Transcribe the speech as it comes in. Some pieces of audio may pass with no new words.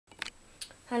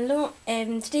Hello,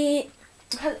 today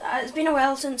it's been a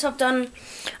while since I've done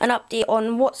an update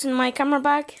on what's in my camera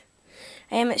bag.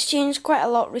 It's changed quite a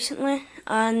lot recently,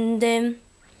 and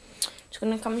just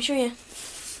going to come and show you.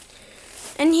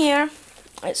 In here,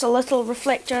 it's a little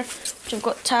reflector which I've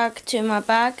got tagged to my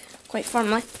bag quite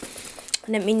firmly. I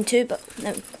didn't mean to, but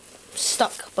it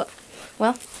stuck. But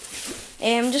well,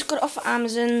 just got it off of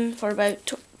Amazon for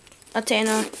about a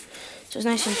tenner, so it's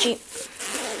nice and cheap.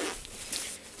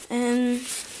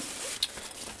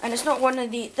 And it's not one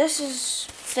of the. This is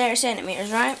 30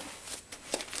 centimeters, right?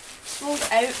 Fold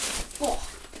it out. Oh.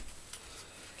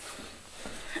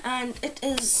 And it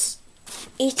is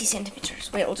 80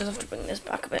 centimeters. Wait, I'll just have to bring this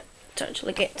back a bit to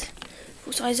actually get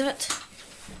full size of it.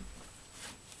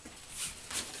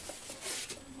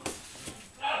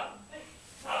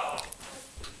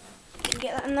 Can you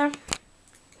get that in there?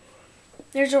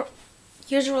 Here's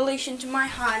a relation to my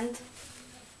hand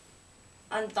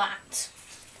and that.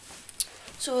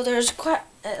 So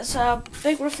it's a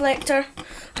big reflector.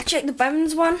 I checked the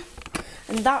Bounds one,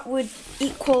 and that would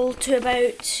equal to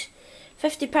about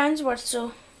 £50 worth.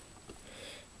 So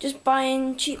just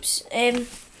buying cheap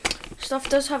stuff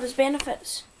does have its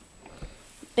benefits,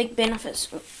 big benefits.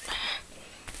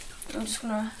 I'm just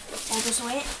gonna hold this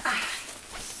away.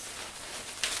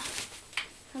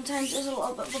 Sometimes there's a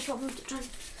little bit of a problem to try and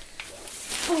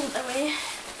hold it away.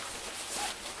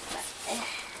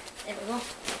 There we go.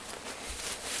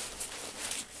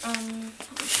 Let me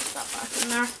shove that back in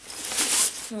there.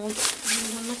 Hold on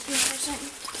with me for a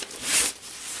second.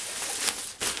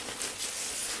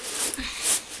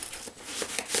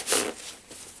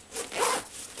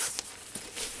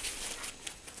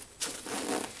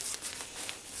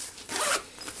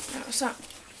 That was that.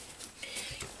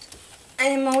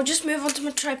 I'll just move on to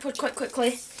my tripod quite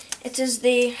quickly. It is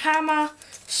the Hammer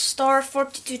Star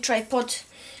 42 tripod.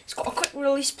 It's got a quick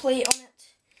release plate on it.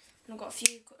 I've got a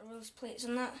few quick release plates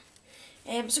on that.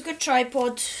 It's a good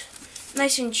tripod,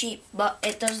 nice and cheap, but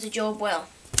it does the job well.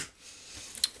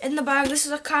 In the bag, this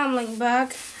is a cam link bag.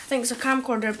 I think it's a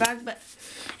camcorder bag, but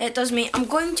it does me. I'm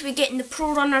going to be getting the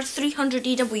Pro Runner 300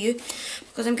 EW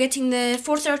because I'm getting the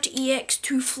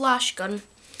 430EX2 flash gun,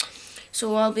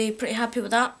 so I'll be pretty happy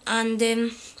with that. And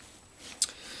this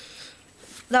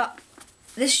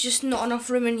is just not enough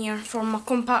room in here for my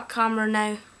compact camera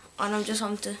now, and I'm just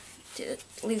having to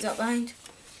leave that behind.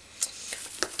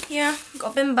 Yeah,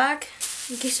 got a bin bag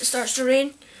in case it starts to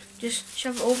rain. Just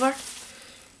shove it over.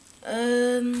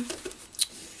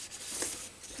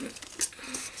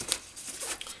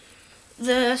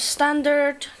 The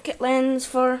standard kit lens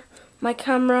for my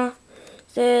camera,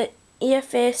 the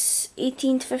EFS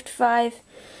 18-55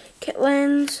 kit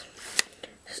lens.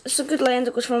 It's a good lens.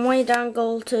 It goes from wide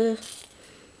angle to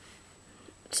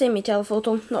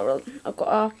semi-telephoto. Not really. I've got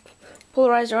a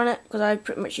polarizer on it because I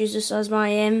pretty much use this as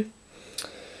my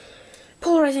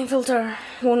polarizing filter.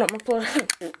 Well, not my polarizer.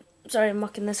 Sorry, I'm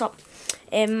mucking this up.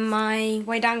 My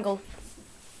wide angle.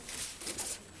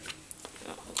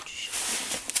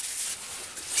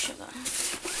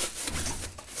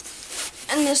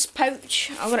 In this pouch,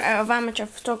 I got it out of Amateur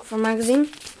Photographer magazine.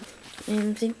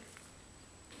 See,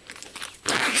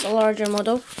 it's a larger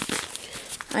model.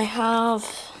 I have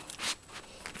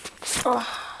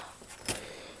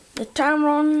the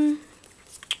Tamron.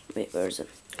 Wait, where is it?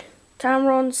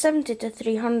 Tamron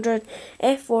 70-300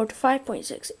 f4 to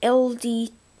 5.6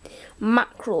 LD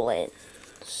macro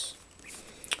lens.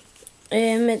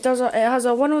 It has a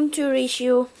 1:2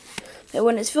 ratio, but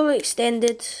when it's fully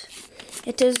extended,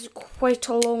 it is quite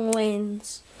a long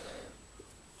lens,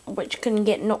 which can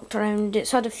get knocked around.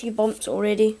 It's had a few bumps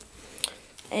already.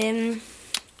 I'll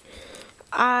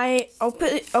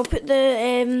put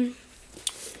the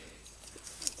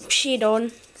shade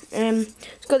on.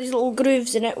 It's got these little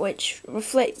grooves in it which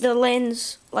reflect the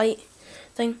lens light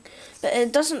thing, but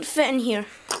it doesn't fit in here,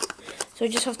 so I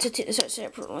just have to take this out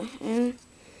separately.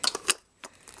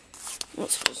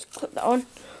 Let's just clip that on.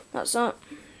 That's that.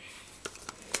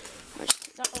 I'll just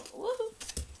take that off. Woohoo!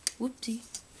 Whoopsie.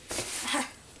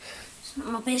 It's not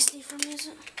my best day for me, is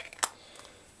it?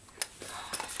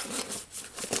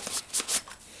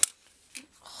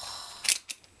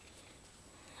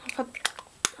 I've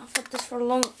had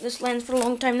this lens for a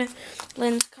long time now. The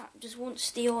lens cap just won't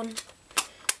stay on.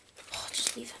 Oh,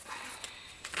 just leave it.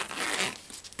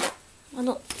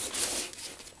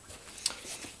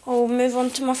 I'll move on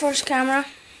to my first camera.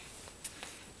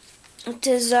 It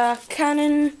is a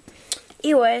Canon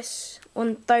EOS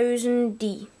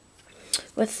 1000D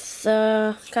with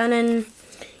the Canon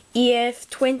EF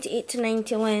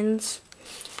 28-90 lens.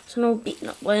 It's an old beaten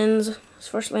up lens. It's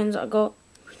the first lens that I got.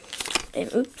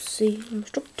 Oopsie, I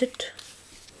dropped it.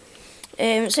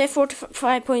 It's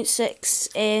f/5.6.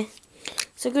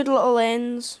 It's a good little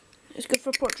lens. It's good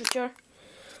for portraiture.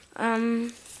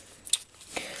 Onto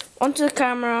the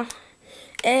camera.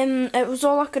 It was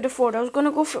all I could afford. I was going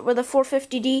to go for it with a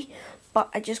 450D, but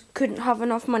I just couldn't have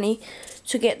enough money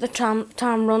to get the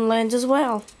Tamron lens as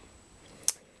well.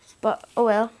 But oh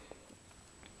well.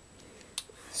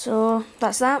 So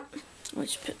that's that. I'm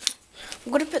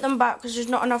going to put them back because there's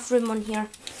not enough room on here.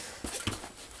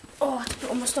 Oh, I have to put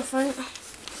all my stuff out.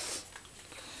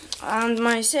 And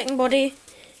my second body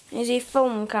is a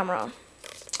film camera.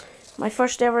 My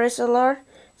first ever SLR.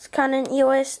 It's Canon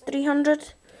EOS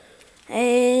 300.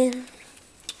 It's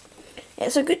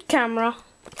a good camera.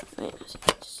 Wait,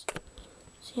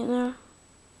 see it there?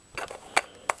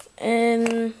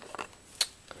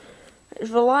 It's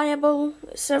reliable.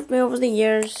 It served me over the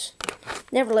years.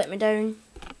 Never let me down.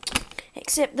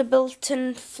 Except the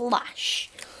built-in flash.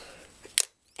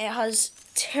 It has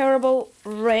terrible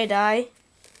red eye.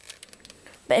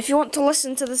 But if you want to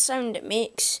listen to the sound it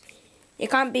makes, you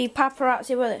can't be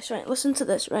paparazzi with this. Right, listen to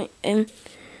this. Right, right,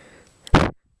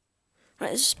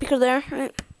 there's a speaker there.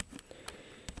 Right,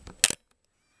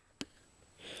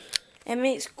 it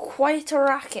makes quite a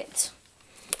racket.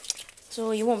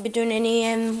 So you won't be doing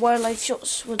any wildlife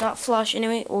shots with that flash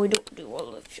anyway. Oh, we don't do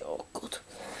wildlife shots. Oh God,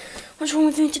 what's wrong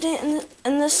with me today?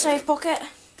 In this side pocket,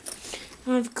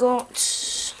 I've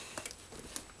got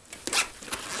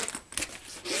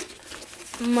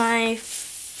my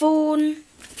phone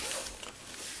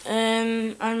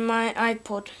and my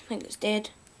iPod. I think it's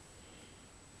dead.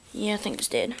 Yeah, I think it's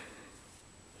dead.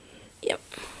 Yep.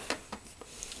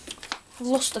 I've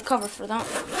lost the cover for that. I'll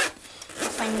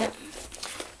find it.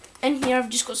 In here I've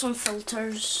just got some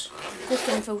filters,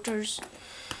 cooking filters.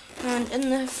 And in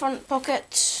the front pocket,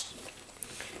 it's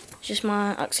just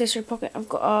my accessory pocket, I've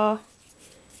got a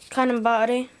Canon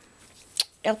battery,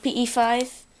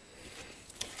 LPE5.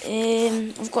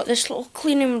 I've got this little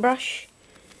cleaning brush.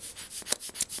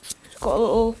 It's got a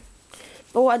little,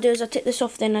 but what I do is I take this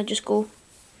off, then I just go.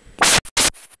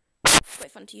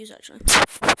 Quite fun to use actually.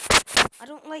 I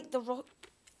don't like the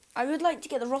I would like to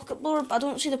get the rocket blower, but I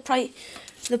don't see the point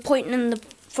in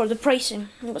for the pricing.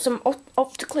 I've got some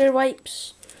Opticlear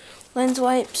wipes, lens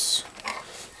wipes,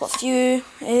 got a few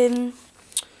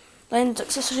lens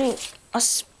accessories, a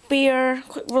spare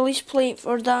quick release plate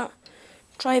for that,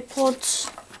 tripods.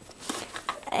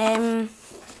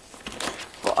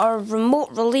 Got a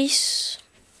remote release,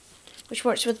 which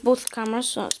works with both cameras,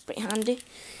 so that's pretty handy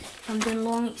if I'm doing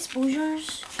long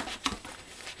exposures.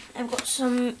 I've got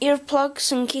some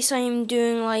earplugs in case I'm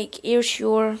doing like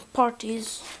airshow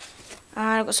parties, and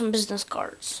I've got some business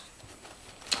cards.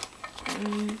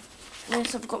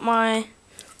 Yes, I've got my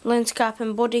lens cap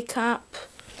and body cap,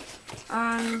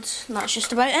 and that's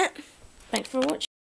just about it. Thanks for watching.